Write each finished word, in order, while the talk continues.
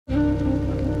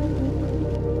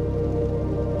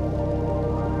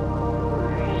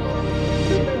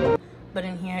But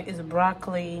in here is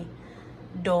broccoli,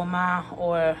 doma,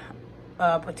 or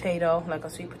potato, like a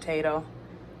sweet potato,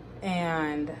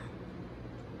 and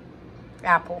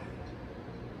apple.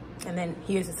 And then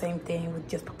here's the same thing with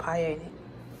just papaya in it.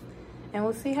 And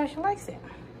we'll see how she likes it.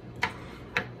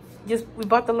 We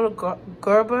bought the little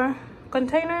Gerber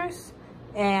containers,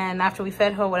 and after we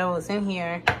fed her whatever was in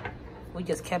here, we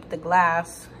just kept the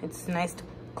glass. It's nice to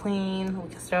clean. We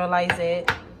can sterilize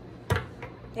it,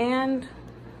 and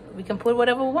we can put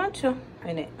whatever we want to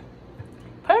in it.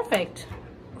 Perfect.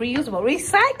 Reusable.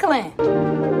 Recycling.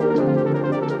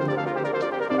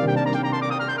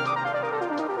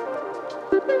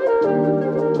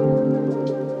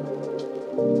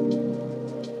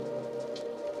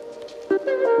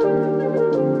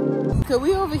 So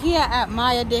we over here at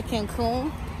Mariitha,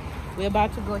 Cancun. We're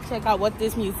about to go check out what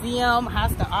this museum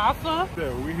has to offer.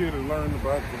 Yeah, we're here to learn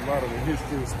about a lot of the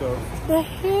history and stuff. The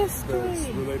history. That's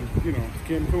related, you know, to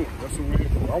Cancun. That's what we're here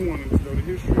for. I wanted to know the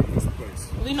history of this place.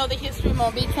 We know the history,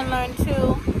 Moby can learn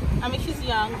too. I mean, she's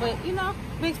young, but you know,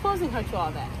 we're exposing her to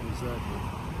all that. Exactly.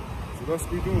 So that's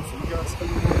what we're doing. So you guys stay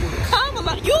with us. Come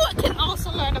along. You can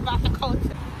also learn about the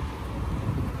culture.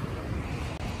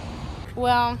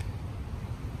 Well,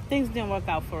 things didn't work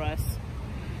out for us.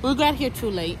 We got here too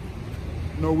late.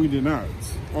 No, we did not.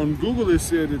 On Google, it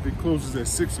said that it closes at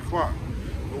 6 o'clock.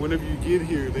 But whenever you get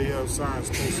here, they have signs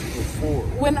posted for 4.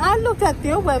 When I looked at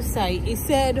their website, it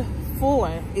said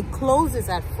 4. It closes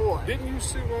at 4. Didn't you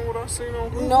see what I seen on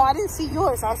Google? No, I didn't see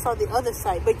yours. I saw the other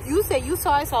site. But you said you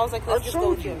saw it, so I was like, let's just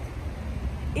go here.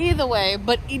 Either way,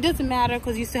 but it doesn't matter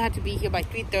because you still have to be here by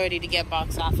 3:30 to get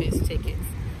box office tickets.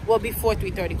 Well, before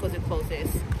 3:30 because it closes.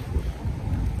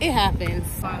 It happens.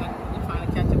 We're trying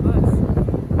to catch a bus.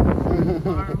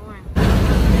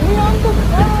 We're on the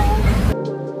bus.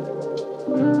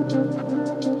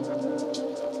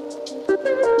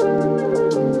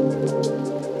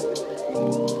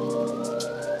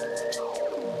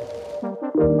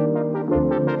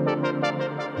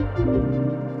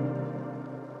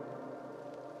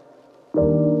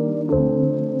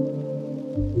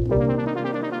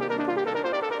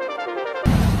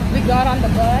 We got on the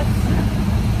bus.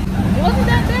 It wasn't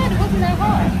that bad. It wasn't that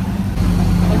hard.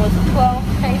 It was 12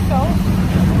 pesos.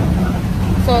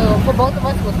 So for both of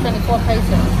us, it was 24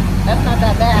 pesos. That's not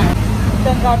that bad.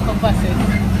 Thank God for buses.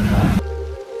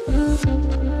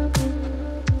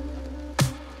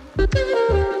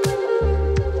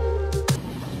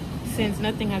 Since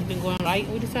nothing has been going right,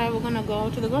 we decided we're gonna go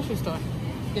to the grocery store.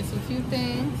 Get some few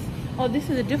things. Oh, this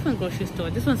is a different grocery store.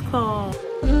 This one's called...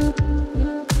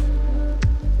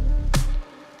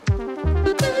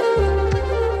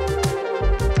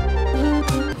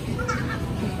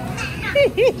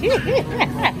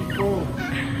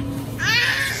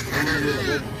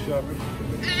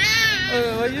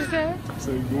 What'd you say?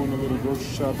 So you're doing a little grocery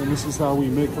shopping. This is how we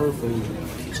make her food.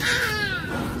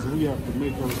 Because we have to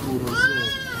make her food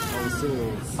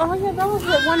ourselves. Oh yeah, that was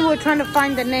the one we were trying to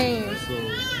find the name. So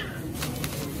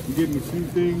we're getting a few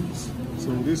things.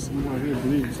 So this we want here to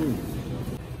leave too.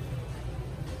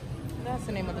 That's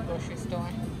the name of the grocery store.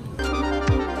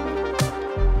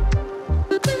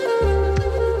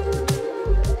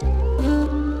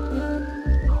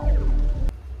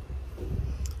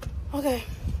 Okay,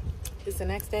 it's the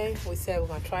next day. We said we're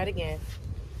gonna try it again.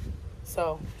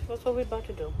 So that's what we're about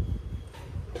to do.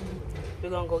 We're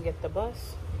gonna go get the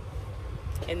bus,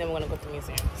 and then we're gonna go to the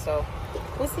museum. So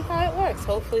we'll see how it works.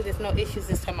 Hopefully there's no issues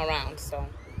this time around. So,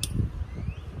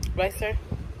 right, sir?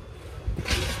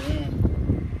 Yeah.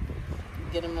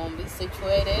 Get him on, be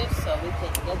situated so we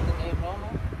can get the day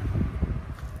rolling.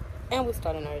 And we're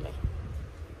starting early.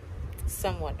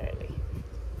 Somewhat early.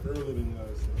 Earlier than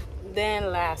last time.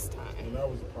 Than last time. And that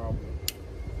was a problem.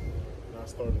 Not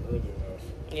starting early enough.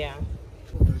 Yeah.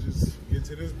 Let's just get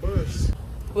to this bus.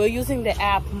 We're using the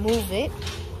app Move It,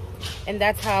 and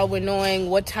that's how we're knowing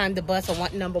what time the bus or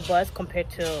what number bus compared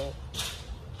to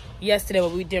yesterday where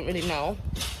we didn't really know.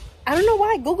 I don't know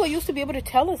why Google used to be able to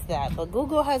tell us that, but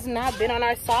Google has not been on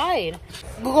our side.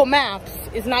 Google Maps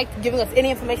is not giving us any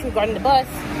information regarding the bus.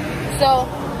 So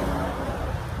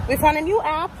we found a new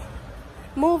app,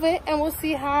 Move It, and we'll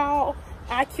see how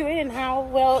accurate and how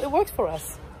well it works for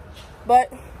us. But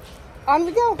on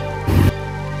we go.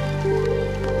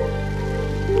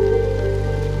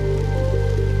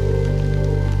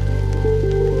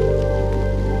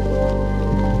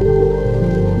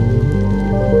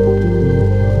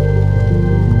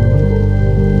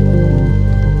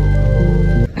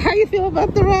 How you feel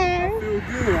about the ride? I feel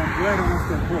good. I'm glad I went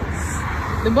that bus.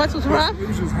 The bus was rough? It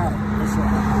was just hot. That's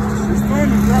all. It's fun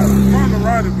to drive. It's fun to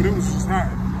ride it, but it was just hot.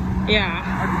 Yeah.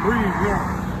 I could breathe,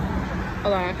 yeah.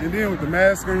 Okay. And then with the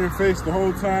mask on your face the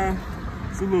whole time,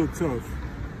 it's a little tough.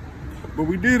 But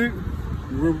we did it.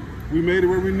 We made it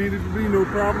where we needed to be, no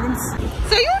problems.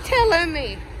 So you telling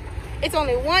me it's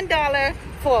only $1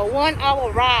 for a 1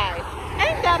 hour ride?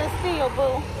 Ain't that a steal,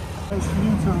 boo? That's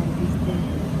new time.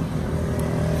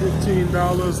 $15,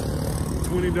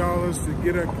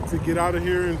 $20 to get out of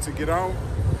here and to get out.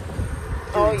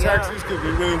 Oh, yeah. Taxis, because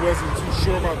we really wasn't too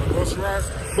sure about the bus rides.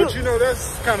 But you know,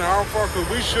 that's kind of our fault, because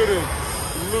we should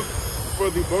have looked for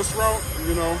the bus route,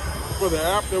 you know, for the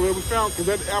app that we found, because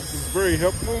that app was very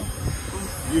helpful.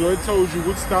 You know, it told you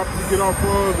which stop to get off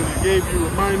of, and it gave you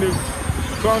reminders,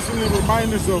 constantly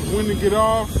reminders of when to get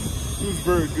off. It was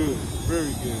very good,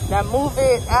 very good. That Move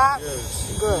It app?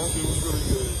 Yes. Good. It was really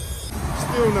good.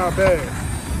 Still not bad.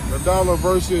 $1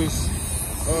 versus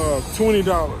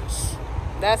 $20.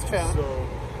 That's true. So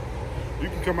you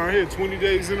can come out here 20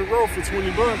 days in a row for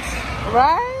 $20.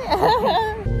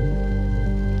 Right?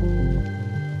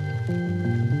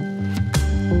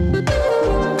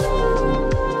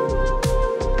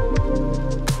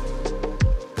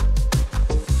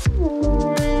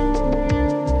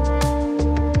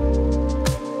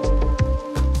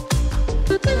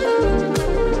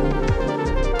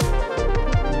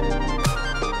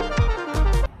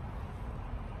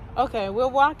 Okay, we're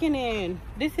walking in.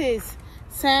 This is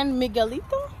San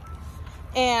Miguelito,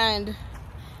 and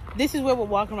this is where we're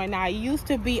walking right now. It used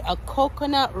to be a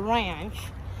coconut ranch,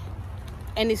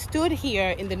 and it stood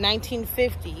here in the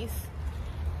 1950s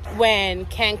when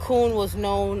Cancun was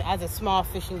known as a small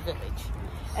fishing village.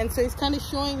 And so it's kind of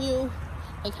showing you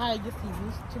like how it used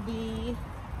to be,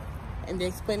 and they're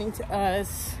explaining to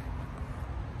us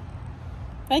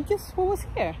like just what was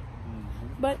here.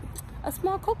 But a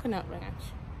small coconut ranch.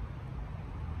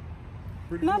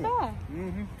 Pretty Not cool. bad.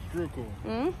 Real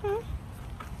cool.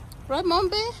 Right,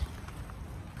 Mombi?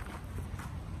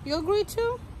 You agree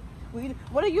too?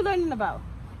 What are you learning about?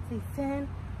 Say San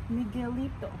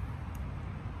Miguelito.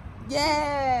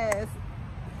 Yes.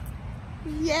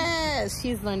 Yes.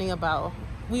 She's learning about.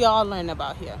 We all learn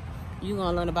about here. You're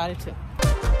gonna learn about it too.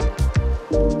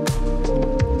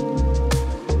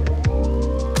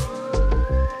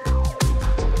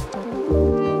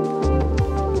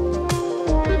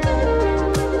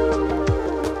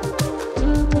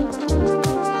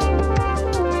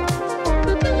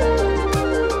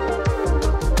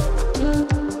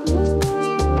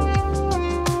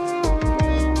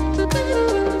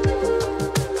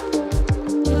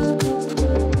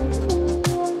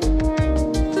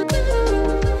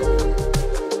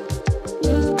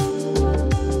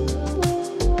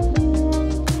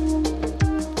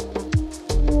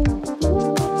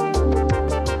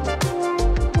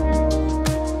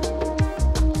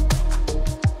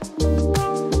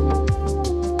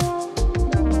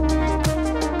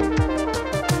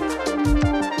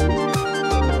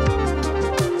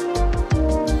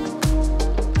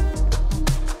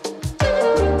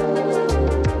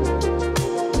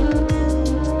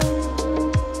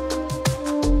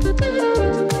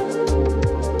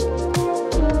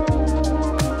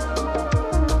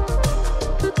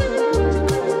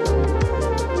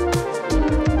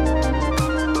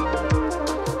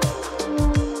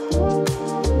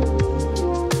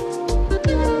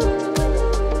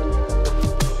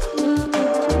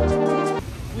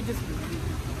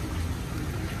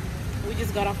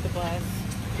 Got off the bus.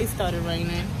 It started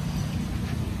raining.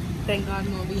 Thank God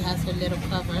Moby has her little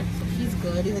cover, so she's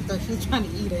good, even though she's trying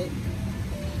to eat it.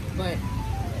 But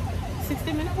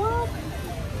 60-minute walk?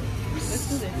 Let's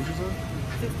do this.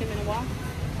 60-minute walk.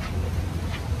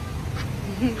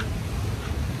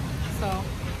 So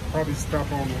Probably stop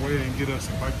on the way and get us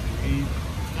a bite to eat.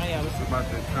 oh yeah, It's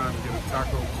about that time to get a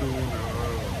taco too.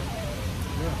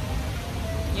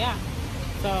 yeah.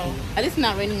 So at least it's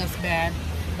not raining us bad,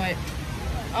 but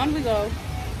on we go.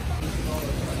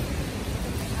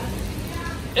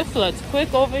 It floods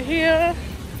quick over here.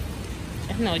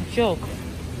 It's no joke.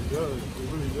 It does. It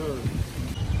really does.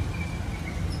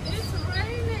 It's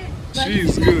raining. But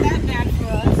She's it's good. not that bad for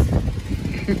us.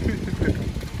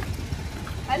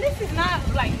 At least it's not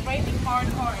like raining hard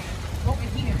over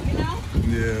here, you know?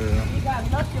 Yeah. You got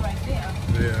lucky right there.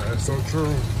 Yeah, that's so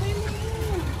true.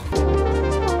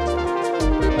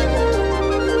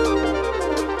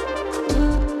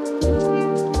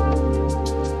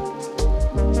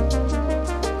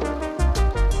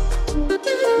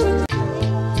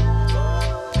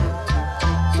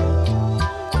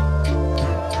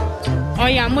 Oh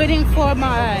yeah, I'm waiting for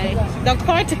the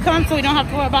car to come so we don't have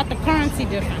to worry about the currency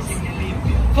difference.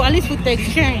 For at least with the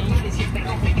exchange.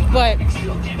 But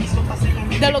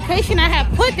the location I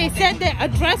have put, they said the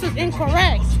address was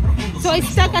incorrect. So it's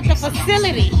stuck at the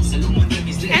facility.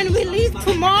 and we leave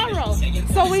tomorrow.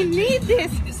 So we need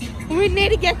this. We need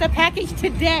to get the package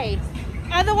today.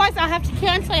 Otherwise, I'll have to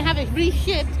cancel and have it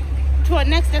reshipped to our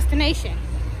next destination.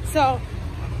 So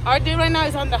our dude right now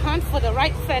is on the hunt for the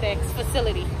right FedEx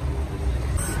facility.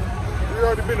 We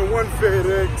already been to one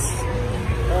FedEx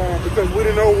because we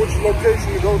didn't know which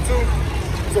location to go to.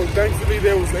 So thankfully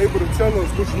they was able to tell us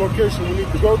which location we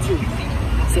need to go to.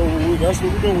 So that's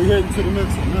what we're doing. We're heading to the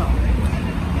next one now.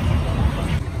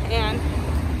 And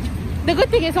the good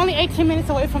thing is only 18 minutes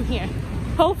away from here.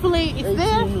 Hopefully it's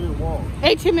there. 18-minute walk.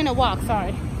 18-minute walk,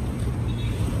 sorry.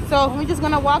 So we're just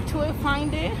gonna walk to it,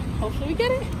 find it. Hopefully we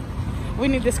get it. We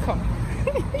need this car.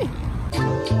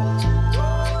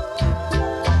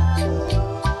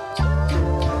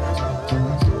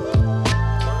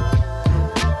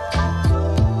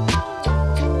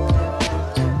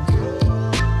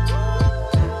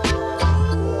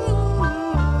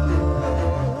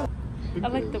 I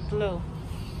like the blue.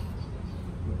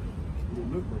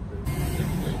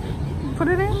 Put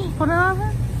it in? Put it on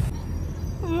her?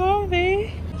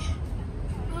 Movie.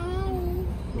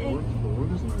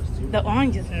 The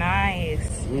orange is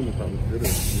nice.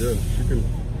 Yeah, she can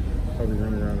probably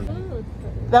run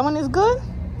around. That one is good?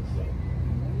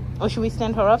 Or should we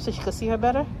stand her up so she can see her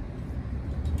better?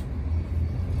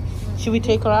 Should we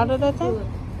take her out of that thing?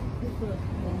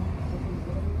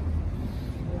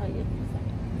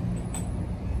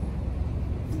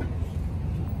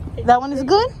 That one is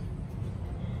good?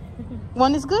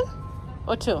 One is good?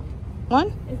 Or two?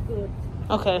 One? It's good.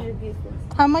 Okay.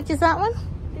 How much is that one?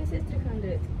 This is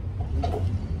 300.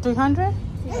 300?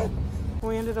 Yeah.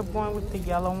 We ended up going with the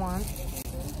yellow one.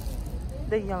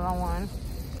 The yellow one.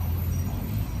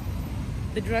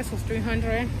 The dress was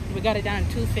 300. We got it down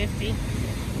to 250.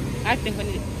 I think when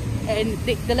it, and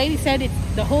the lady said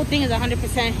the whole thing is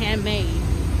 100% handmade.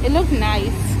 It looked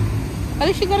nice. At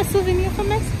least she got a souvenir from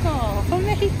Mexico. From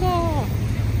Mexico.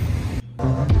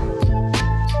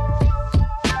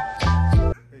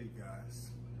 Hey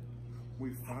guys,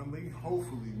 we finally,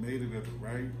 hopefully, made it at the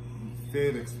right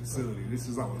FedEx facility. This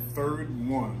is our third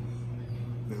one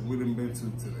that we done been to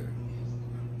today.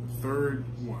 The third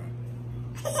one.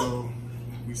 So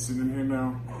we sitting in here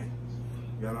now.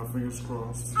 Got our fingers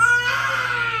crossed.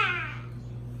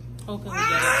 Okay.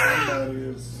 Somebody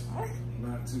is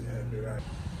not too happy, right?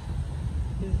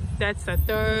 That's the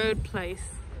third place.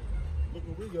 Look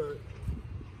what we got.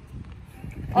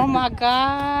 Oh my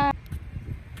God.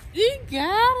 You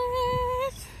got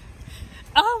it.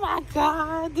 Oh my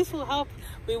God. This will help.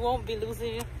 We won't be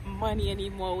losing money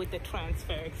anymore with the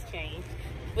transfer exchange.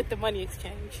 With the money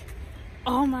exchange.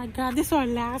 Oh my God. This is our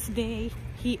last day.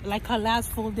 Like our last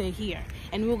full day here.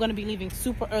 And we were going to be leaving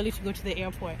super early to go to the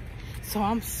airport. So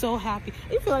I'm so happy.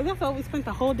 I feel like that's what we spent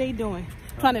the whole day doing.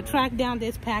 Trying to track down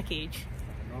this package.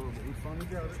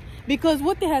 Because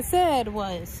what they had said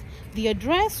was the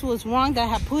address was wrong that I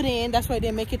had put in. That's why they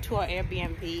didn't make it to our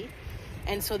Airbnb.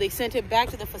 And so they sent it back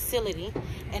to the facility.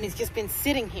 And it's just been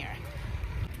sitting here.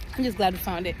 I'm just glad we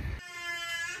found it.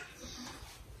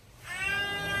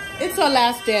 It's our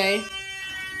last day.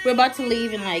 We're about to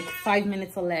leave in like 5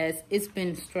 minutes or less. It's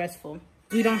been stressful.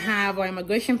 We don't have our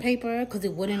immigration paper because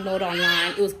it wouldn't load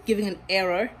online. It was giving an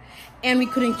error. And we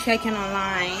couldn't check in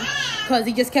online because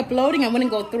it just kept loading and wouldn't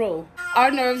go through.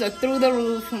 Our nerves are through the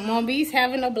roof. Mombi's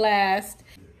having a blast.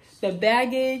 The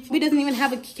baggage, we doesn't even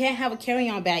have can't have a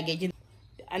carry-on baggage.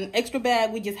 An extra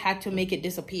bag, we just had to make it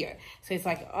disappear. So it's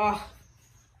like, oh.